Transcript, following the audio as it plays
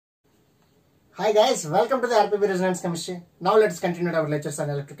Hi guys, welcome to the RPB Resonance Chemistry. Now let's continue our lectures on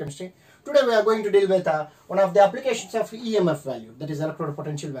electrochemistry. Today we are going to deal with one of the applications of EMF value, that is electrode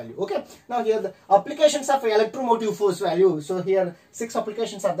potential value. Okay, now here the applications of electromotive force value. So here 6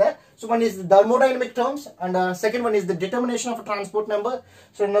 applications are there. So one is the thermodynamic terms, and second one is the determination of a transport number.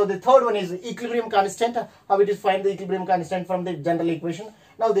 So now the third one is equilibrium constant, how we define the equilibrium constant from the general equation.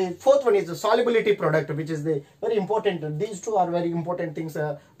 Now the fourth one is the solubility product, which is the very important. These two are very important things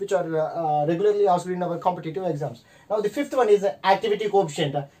which are regularly asked in our competitive exams. Now the fifth one is activity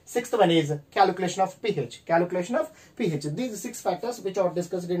coefficient. Sixth one is calculation of pH. Calculation of pH. These 6 factors which are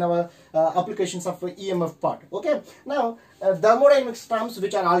discussed in our applications of EMF part. Okay. Now thermodynamics terms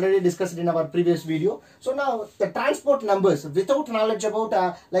which are already discussed in our previous video. So now the transport numbers without knowledge about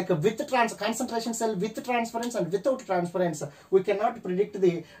with concentration cell, with transference and without transference, we cannot predict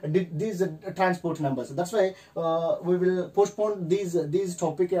these transport numbers. That's why we will postpone these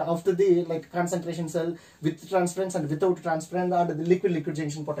topic after the concentration cell with transference and without transference and the liquid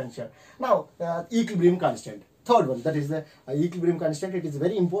junction potential. Now equilibrium constant. Third one, that is the equilibrium constant. It is a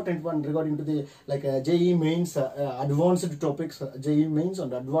very important one regarding to the JEE mains advanced topics, JEE mains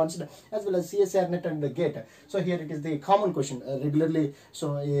and advanced, as well as CSR net and the GATE. So here it is the common question regularly.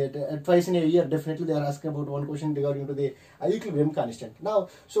 So twice in a year definitely they are asking about one question regarding to the equilibrium constant. Now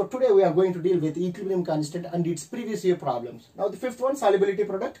so today we are going to deal with equilibrium constant and its previous year problems. Now the fifth one, solubility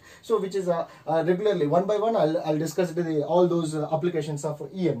product. So which is regularly one by one I'll discuss all those applications of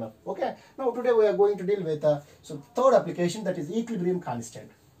EMF. Okay. Now today we are going to deal with so third application, that is equilibrium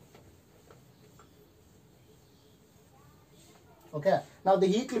constant. Okay. Now the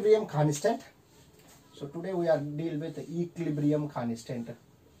equilibrium constant. So today we are deal with the equilibrium constant.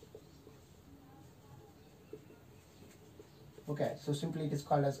 Okay. So simply it is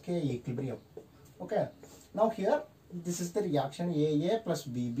called as K equilibrium. Okay. Now here this is the reaction AA plus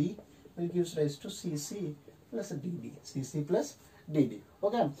BB will gives rise to CC plus DD. CC plus DD.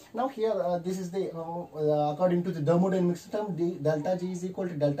 Okay. Now here this is the according to the thermodynamics term, delta G is equal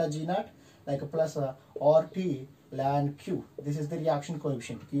to delta G naught plus RT ln Q. This is the reaction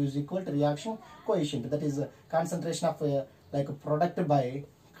coefficient. Q is equal to reaction coefficient. That is concentration of a product by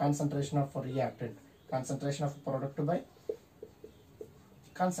concentration of a reactant. Concentration of product by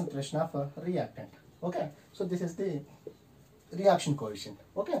concentration of a reactant. Okay. So this is the reaction coefficient.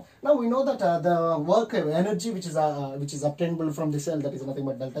 Okay. Now we know that the work energy which is obtainable from the cell, that is nothing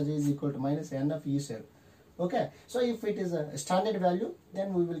but delta G is equal to minus N of E cell. Okay. So if it is a standard value,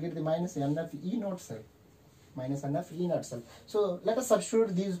 then we will get the minus N of E naught cell. Minus N of E naught cell. So let us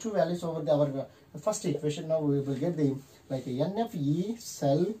substitute these two values over our first equation. Now we will get the N of E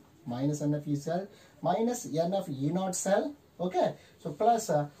cell minus N of E cell minus N of E naught cell. Okay. So plus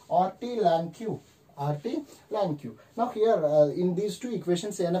RT ln Q. RT ln Q. Now here in these two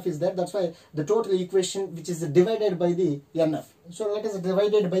equations NF is there. That's why the total equation which is divided by the NF. So let us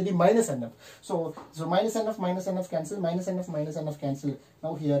divide it by the minus NF. So minus NF cancel, minus NF cancel.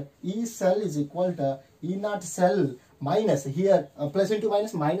 Now here E cell is equal to E naught cell minus here plus into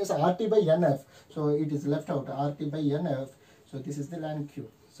minus RT by NF. So it is left out RT by NF. So this is the ln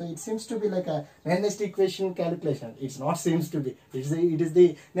Q. So it seems to be like a nearest equation calculation. It's not seems to be. It is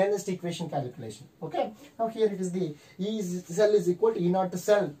the nearest equation calculation. Okay. Now here it is the E cell is equal to E naught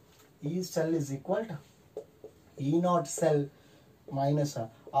cell. E cell is equal to E naught cell minus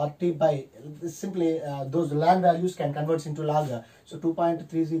RT by simply those ln values can convert into log. So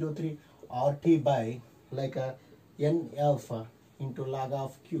 2.303 RT by NF into log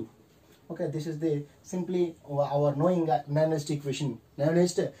of Q. Okay, this is the simply our knowing nearest equation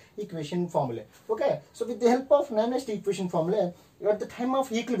formula. Okay, so with the help of nearest equation formula, at the time of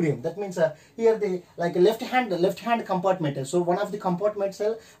equilibrium, that means here the left hand compartment. So one of the compartment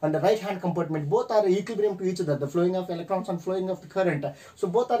cell and the right hand compartment, both are equilibrium to each other. The flowing of electrons and flowing of the current. So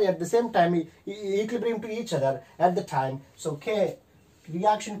both are at the same time equilibrium to each other at the time. So K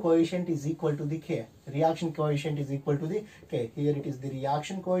reaction coefficient is equal to the K. Reaction coefficient is equal to the K. Here it is the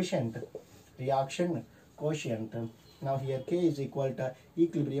reaction coefficient. Reaction quotient. Now here K is equal to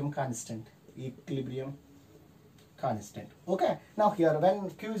equilibrium constant. Equilibrium constant. Okay. Now here when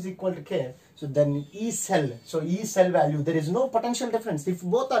Q is equal to K, so then E cell. So E cell value, there is no potential difference. If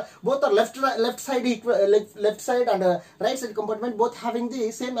both are left side and right side compartment both having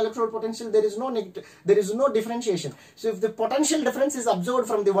the same electrode potential, there is no differentiation. So if the potential difference is observed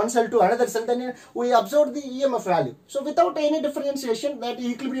from the one cell to another cell, then we observe the EMF value. So without any differentiation, that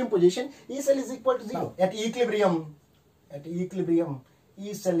equilibrium position, E cell is equal to 0. At equilibrium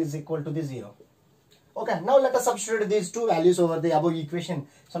E cell is equal to the 0. Okay, now let us substitute these two values over the above equation.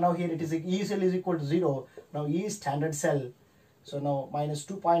 So now here it is E cell is equal to 0. Now E standard cell So now minus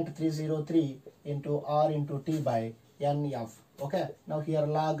 2.303 into R into T by NF. Okay, now here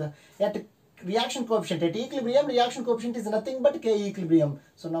log at reaction coefficient at equilibrium, reaction coefficient is nothing but K equilibrium.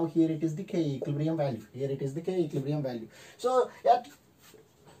 So now here it is the K equilibrium value. Here it is the K equilibrium value. So at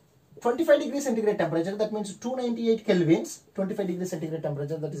 25 degrees centigrade temperature, that means 298 kelvins. 25 degrees centigrade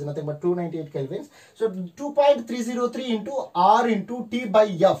temperature, that is nothing but 298 kelvins. So 2.303 into R into T by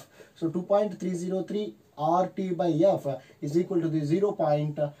F. So 2.303 RT by F is equal to the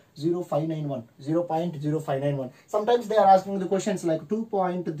 0.0591. 0.0591. Sometimes they are asking the questions like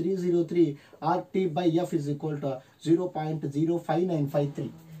 2.303 RT by F is equal to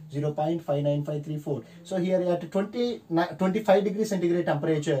 0.05953. 0.59534. So here at 25 degrees centigrade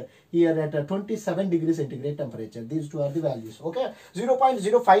temperature, here at 27 degrees centigrade temperature. These two are the values. Okay,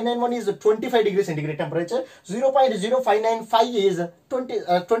 0.0591 is 25 degrees centigrade temperature. 0.0595 is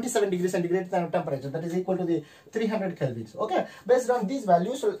 27 degrees centigrade temperature. That is equal to the 300 kelvins. Okay, based on these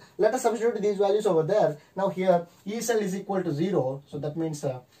values, so let us substitute these values over there. Now here E cell is equal to 0. So that means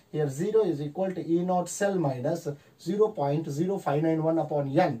here 0 is equal to E naught cell minus 0.0591 upon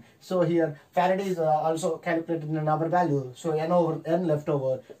N. So here Faraday is also calculated in another value. So N over N left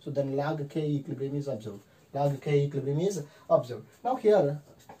over. So then log K equilibrium is observed. Log K equilibrium is observed. Now here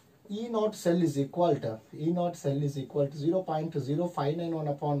E naught cell is equal to 0.0591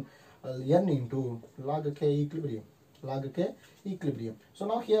 upon N into log K equilibrium. Log K equilibrium. So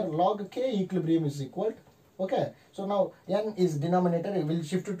now here log K equilibrium is equal to, okay, so now N is denominator, it will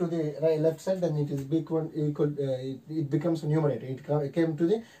shift to the left side, then it is it becomes numerator. It came to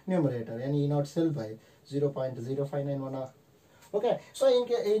the numerator, N E naught cell by 0.0591. Okay, so in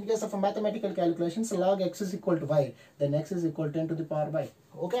case of mathematical calculations, log x is equal to y, then x is equal to 10 to the power y.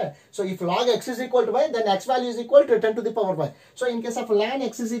 Okay, so if log x is equal to y, then x value is equal to 10 to the power y. So in case of ln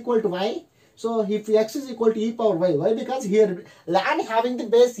x is equal to y, so if x is equal to e power y, why? Because here ln having the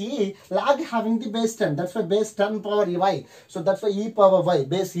base e, log having the base 10, that's why base 10 power y. So that's why e power y,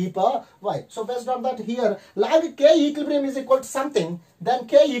 base e power y. So based on that, here log k equilibrium is equal to something, then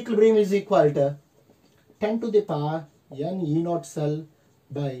k equilibrium is equal to 10 to the power n e naught cell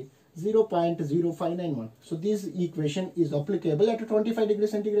by 0.0591. So this equation is applicable at 25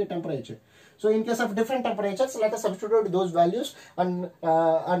 degrees centigrade temperature. So in case of different temperatures, let us substitute those values and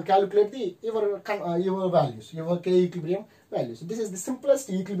calculate the your values, your K equilibrium values. This is the simplest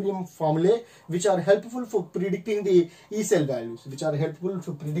equilibrium formulae which are helpful for predicting the E cell values, which are helpful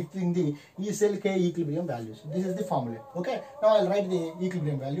for predicting the E cell K equilibrium values. This is the formula. Okay, now I'll write the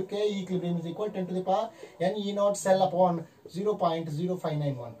equilibrium value. K equilibrium is equal to 10 to the power n E naught cell upon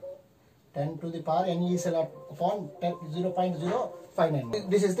 0.0591. 10 to the power n E cell upon 0.0591.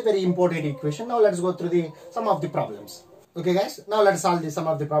 This is the very important equation. Now let's go through the some of the problems. Okay guys, now let's solve some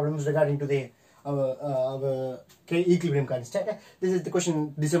of the problems regarding to the K equilibrium constant. This is the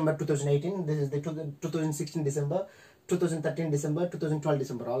question December 2018. This is the 2016 December, 2013 December, 2012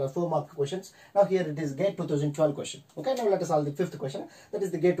 December. All are 4 mark questions. Now here it is GATE 2012 question. Okay, now let us solve the 5th question. That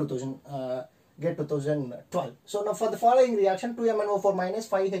is the GATE 2012. So now for the following reaction, 2MnO4 minus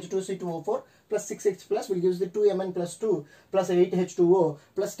 5H2C2O4 plus 6H plus will give the 2Mn plus 2 plus 8H2O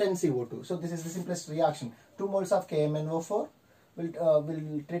plus 10CO2. So this is the simplest reaction. 2 moles of KMnO4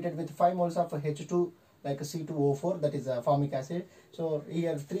 will treat it with 5 moles of H2 like a C2O4, that is a formic acid. So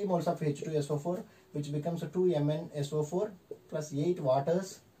here 3 moles of H2SO4 which becomes a 2MnSO4 plus 8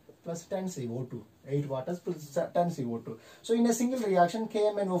 waters plus 10 CO2. 8 waters plus 10 CO2. So in a single reaction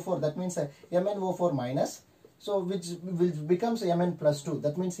KMnO4, that means MnO4 minus, so which becomes Mn plus 2.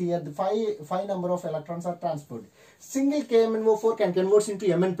 That means here the 5 number of electrons are transferred. Single KMnO4 can convert into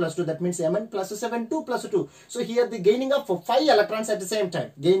Mn plus 2. That means Mn plus 7, 2 plus 2. So here the gaining of 5 electrons at the same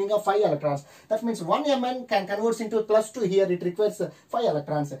time. Gaining of 5 electrons. That means 1 Mn can convert into plus 2. Here it requires 5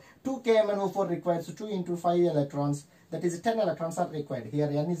 electrons. 2 KMnO4 requires 2 into 5 electrons. That is 10 electrons are required. Here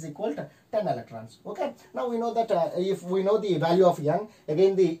N is equal to 10 electrons. Okay. Now we know that if we know the value of N,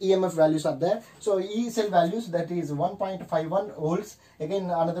 again the EMF values are there. So E cell values, that is 1.51 volts. Again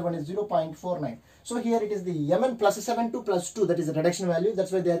another one is 0.49. So here it is the Mn plus 7 to plus 2, that is the reduction value.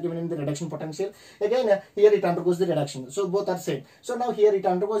 That's why they are given in the reduction potential. Again here it undergoes the reduction. So both are same. So now here it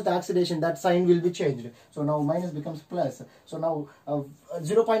undergoes the oxidation. That sign will be changed. So now minus becomes plus. So now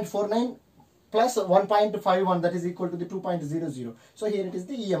 0.49 plus 1.51, that is equal to the 2.00. So here it is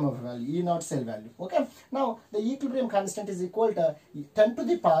the EMF value, E naught cell value. Okay. Now the equilibrium constant is equal to 10 to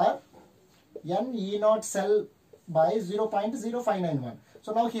the power n E naught cell by 0.0591.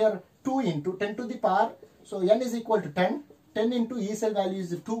 So now here 2 into 10 to the power, so n is equal to 10. 10 into E cell value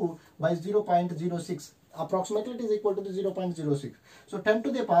is 2 by 0.06. Approximately it is equal to the 0.06. So 10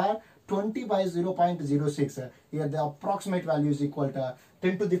 to the power 20 by 0.06. Here the approximate value is equal to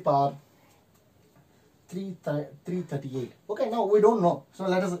 10 to the power 338. Okay, now we don't know, so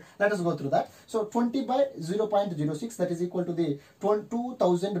let us go through that. So 20 by 0.06, that is equal to the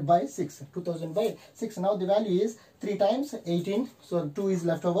 2000 by 6. 2000 by 6. Now the value is 3 times 18, so 2 is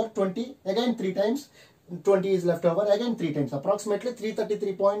left over. 20 again 3 times 20 is left over, again 3 times, approximately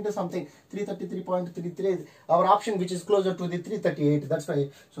 333 point something, 333.33. Our option which is closer to the 338, that's why.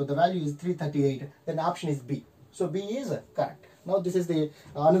 So the value is 338. Then option is B. So B is correct. Now this is the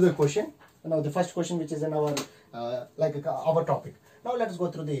another question. Now the first question which is in our our topic. Now let us go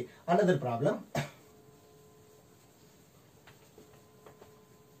through the another problem.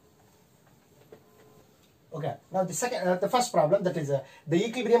 Okay, now the first problem, that is the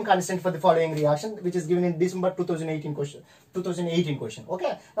equilibrium constant for the following reaction, which is given in December 2018 question.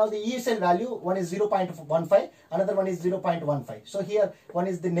 Okay, now the E cell value, one is 0.15, another one is 0.15. So here one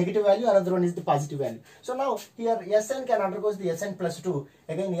is the negative value, another one is the positive value. So now here Sn can undergoes the Sn plus 2,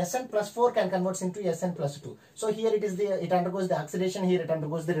 again Sn plus 4 can converts into Sn plus 2. So here it undergoes the oxidation, here it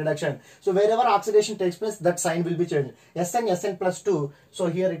undergoes the reduction. So wherever oxidation takes place, that sign will be changed. Sn plus 2, so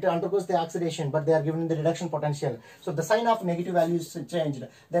here it undergoes the oxidation, but they are given in the reduction potential. So the sign of negative value is changed,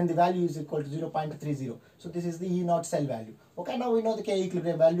 then the value is equal to 0.30. So this is the E naught cell value. Okay, now we know the K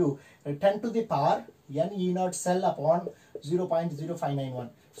equilibrium value, 10 to the power n E naught cell upon 0.0591.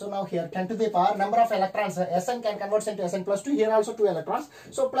 So now here 10 to the power number of electrons, Sn can convert into Sn plus 2, here also 2 electrons.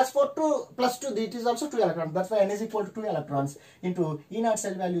 So plus 4 to plus 2, it is also 2 electrons. That's why n is equal to 2 electrons into E naught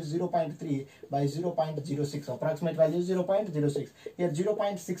cell value is 0.3 by 0.06. Approximate value is 0.06. Here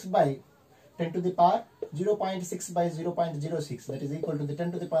 0.6 by 10 to the power 0.6 by 0.06, that is equal to the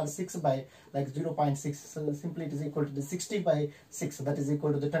 10 to the power 6 by like 0.6. So simply it is equal to the 60 by 6, that is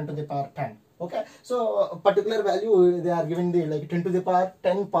equal to the 10 to the power 10. Okay, so particular value they are given the like 10 to the power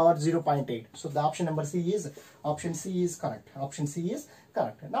 10 power 0.8. So the option number C is correct. Option C is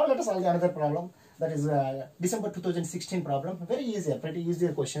correct. Now let us solve the another problem. That is December 2016 problem. Very easy, pretty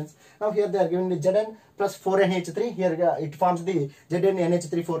easier questions. Now here they are given the Zn plus 4NH3. Here it forms the Zn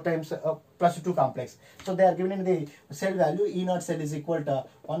NH3 4 times plus 2 complex. So they are given in the cell value E naught cell is equal to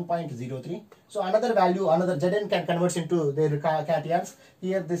 1.03. So another value, another Zn can convert into their cations.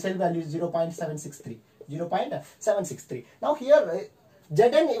 Here the cell value is 0.763. 0.763. Now here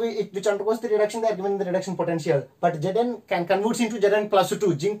Zn, which undergoes the reduction, they are given the reduction potential, but Zn can convert into Zn plus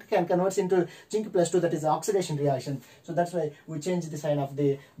 2, zinc can convert into zinc plus 2, that is the oxidation reaction. So that's why we change the sign of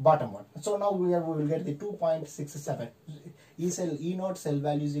the bottom one. So now we will get the 2.67. E naught cell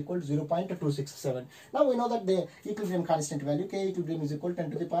value is equal to 0.267. Now we know that the equilibrium constant value, K equilibrium is equal to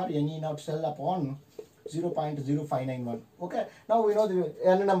 10 to the power n E naught cell upon 0.0591. Okay, now we know the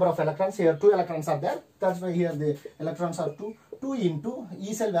n number of electrons. Here 2 electrons are there, that's why here the electrons are 2 into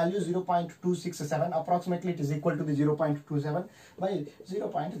E cell value 0.267. approximately it is equal to the 0.27 by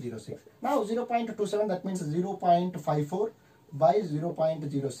 0.06. Now 0.27, that means 0.54 by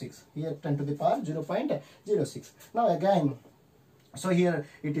 0.06. Here 10 to the power 0.06. Now again, so here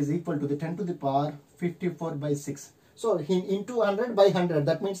it is equal to the 10 to the power 54 by 6. So into 100 by 100,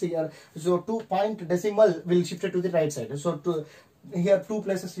 that means here, so 2 point decimal will shift to the right side. So here 2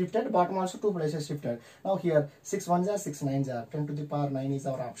 places shifted, bottom also 2 places shifted. Now here 6 ones are 6 nines are, 10 to the power 9 is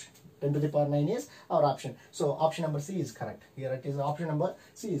our option. 10 to the power 9 is our option. So option number C is correct. Here it is option number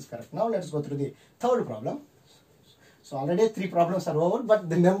C is correct. Now let's go through the third problem. So already 3 problems are over, but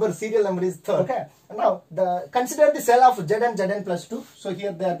the serial number is 3rd. Okay. Now consider the cell of Zn plus 2. So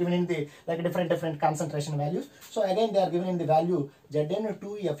here they are given in the like different concentration values. So again they are given in the value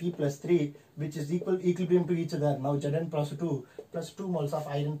Zn2 Fe plus 3, which is equilibrium to each other. Now Zn plus 2 moles of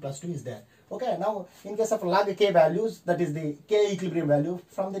iron plus 2 is there. Okay, now in case of log K values, that is the K equilibrium value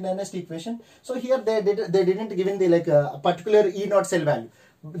from the nearest equation. So here they didn't given the like a particular E naught cell value.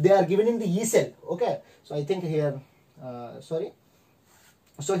 They are given in the E cell. Okay, so I think here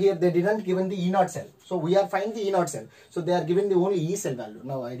so here they didn't given the E naught cell. So we are finding the E naught cell. So they are given the only E cell value.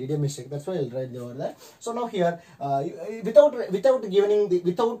 Now I did a mistake. That's why I'll write over there. So now here without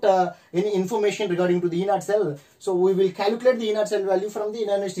any information regarding to the E naught cell, so we will calculate the E naught cell value from the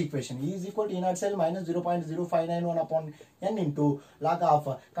nearest equation. E is equal to E naught cell minus 0.0591 upon n into log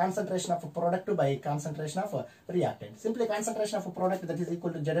of concentration of a product by concentration of a reactant. Simply concentration of a product, that is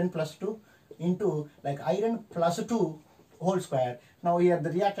equal to Zn plus 2 into like iron plus 2 whole square. Now here the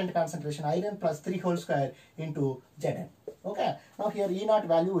reactant concentration iron plus 3 whole square into Zn. Okay, now here E naught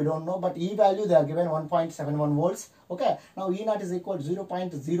value we don't know, but E value they are given 1.71 volts. Okay, now E naught is equal to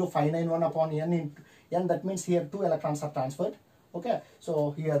 0.0591 upon n into n, that means here 2 electrons are transferred. Okay,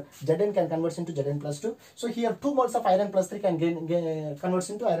 so here Zn can convert into Zn plus 2. So here 2 moles of iron plus 3 can converts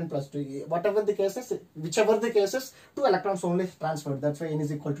into iron plus 2. Whatever the cases, whichever the cases, 2 electrons only transferred. That's why N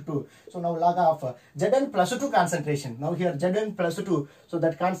is equal to 2. So now log of Zn plus 2 concentration. Now here Zn plus 2. So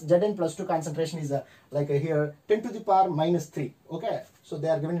that Zn plus 2 concentration is like here 10 to the power minus 3. Okay, so they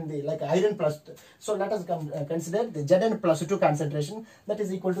are given in the like iron plus. So let us consider the Zn plus 2 concentration, that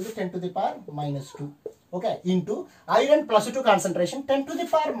is equal to the 10 to the power minus 2. Okay, into iron plus 2 concentration 10 to the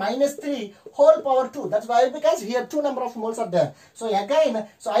power minus 3 whole power 2. That's why, because here 2 number of moles are there. So again,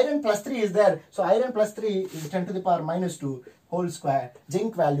 so iron plus 3 is there. So iron plus 3 is 10 to the power minus 2 whole square.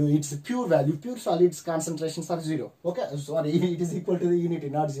 Zinc value, it's pure value. Pure solids concentrations are 0. Okay, sorry, it is equal to the unity,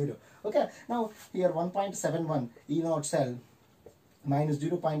 not 0. Okay, now here 1.71 E naught cell minus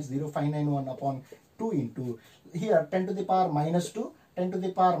 0.0591 upon 2 into here 10 to the power minus 2, 10 to the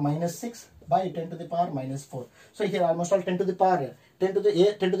power minus 6 by 10 to the power minus 4. So here almost all 10 to the power 10 to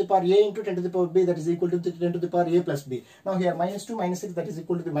the power a into 10 to the power b, that is equal to the 10 to the power a plus b. Now here minus 2 minus 6, that is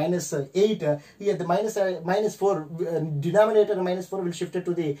equal to the minus 8. Here the minus 4 denominator minus 4 will shift it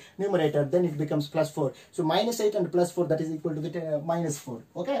to the numerator, then it becomes plus 4. So minus 8 and plus 4, that is equal to the minus 4.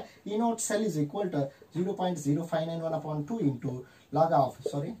 Okay, E naught cell is equal to 0.0591 upon 2 into log of,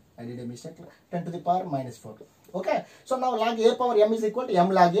 sorry, I did a mistake, 10 to the power minus 4. Okay, so now log a power m is equal to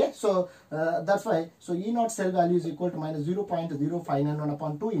m log a. So that's why, so E naught cell value is equal to minus 0.0591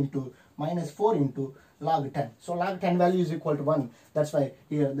 upon 2 into minus 4 into log 10. So log 10 value is equal to 1. That's why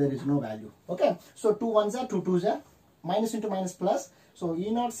here there is no value. Okay, so 2 1s are 2 2s are minus into minus plus. So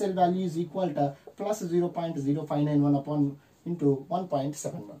E naught cell value is equal to plus 0.0591 upon into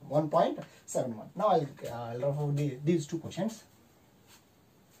 1.71. 1.71. Now I'll rough these two questions.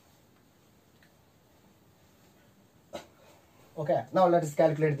 Okay, now let us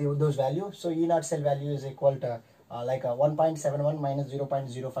calculate those values. So E naught cell value is equal to like 1.71 minus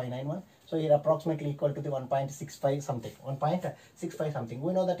 0.0591. So here approximately equal to the 1.65 something. 1.65 something.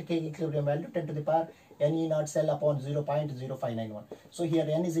 We know that K equilibrium value 10 to the power n E naught cell upon 0.0591. So here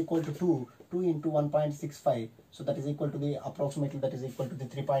n is equal to 2 into 1.65. So that is equal to the approximately, that is equal to the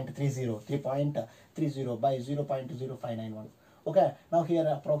 3.30 by 0.0591. Okay, now here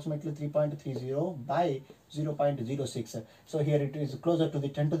approximately 3.30 by 0.06. So here it is closer to the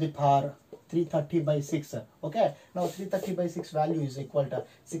 10 to the power 330 by 6. Okay, now 330 by 6 value is equal to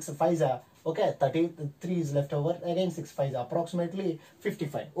 6 5s. Okay, 33 is left over, again 6 5s, approximately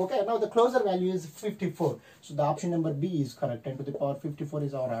 55. Okay, now the closer value is 54. So the option number B is correct. 10 to the power 54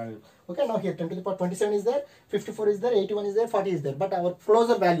 is our value. Okay, now here 10 to the power 27 is there, 54 is there, 81 is there, 40 is there. But our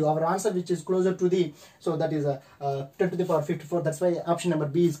closer value, our answer which is closer to the, so that is 10 to the power 54. That's why option number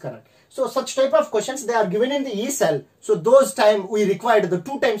B is correct. So such type of questions, they are given in the E cell. So those time we required the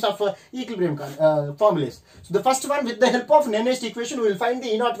 2 times of equilibrium formulas. So the first one, with the help of Nernst equation, we will find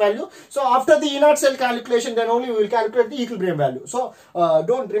the E naught value. So after the E naught cell calculation, then only we will calculate the equilibrium value. So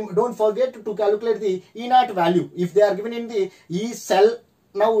don't forget to calculate the E naught value. If they are given in the E cell,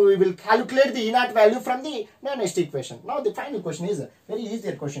 now we will calculate the E naught value from the Nernst equation. Now the final question is a very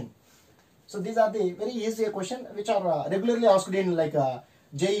easier question. So these are the very easier question which are regularly asked in like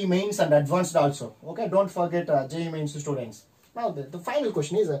JEE mains and advanced also. Okay, don't forget JEE mains students. Now the final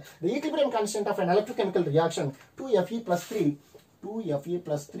question is the equilibrium constant of an electrochemical reaction 2Fe plus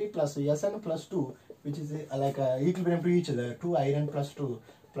 3 plus Sn plus 2, which is like equilibrium to each other, 2 iron plus 2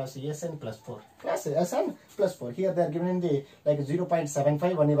 plus Sn plus 4 plus Sn plus 4. Here they are given in the like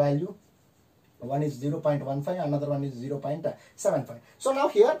 0.75 one value, one is 0.15, another one is 0.75. So now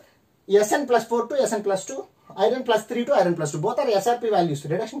here Sn plus 4 to Sn plus 2, iron plus 3 to iron plus 2, both are SRP values,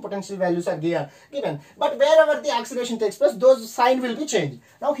 reduction potential values are given. But wherever the oxidation takes place, those sign will be changed.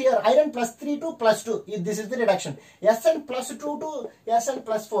 Now here iron plus 3 to plus 2, this is the reduction. Sn plus 2 to Sn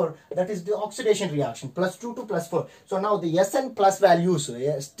plus 4, that is the oxidation reaction, plus 2 to plus 4. So now the Sn plus values,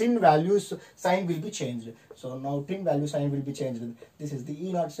 tin values sign will be changed. So now tin value sign will be changed. This is the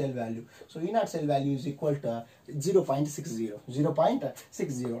E naught cell value. So E naught cell value is equal to 0.60.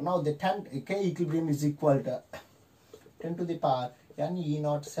 0.60. Now the K equilibrium is equal to 10 to the power n E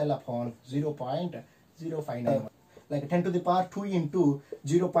naught cell upon 0.059. Like 10 to the power 2 into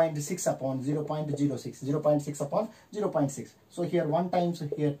 0.6 upon 0.06. 0.6 upon 0.6. So here 1 times,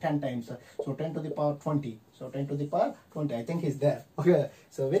 here 10 times. So 10 to the power 20. So 10 to the power 20, I think is there. Okay,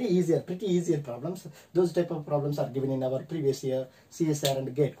 so very easier, pretty easier problems. Those type of problems are given in our previous year CSR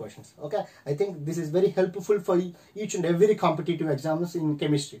and GATE questions. Okay, I think this is very helpful for each and every competitive exams in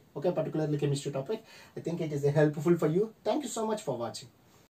chemistry. Okay, particularly chemistry topic. I think it is helpful for you. Thank you so much for watching.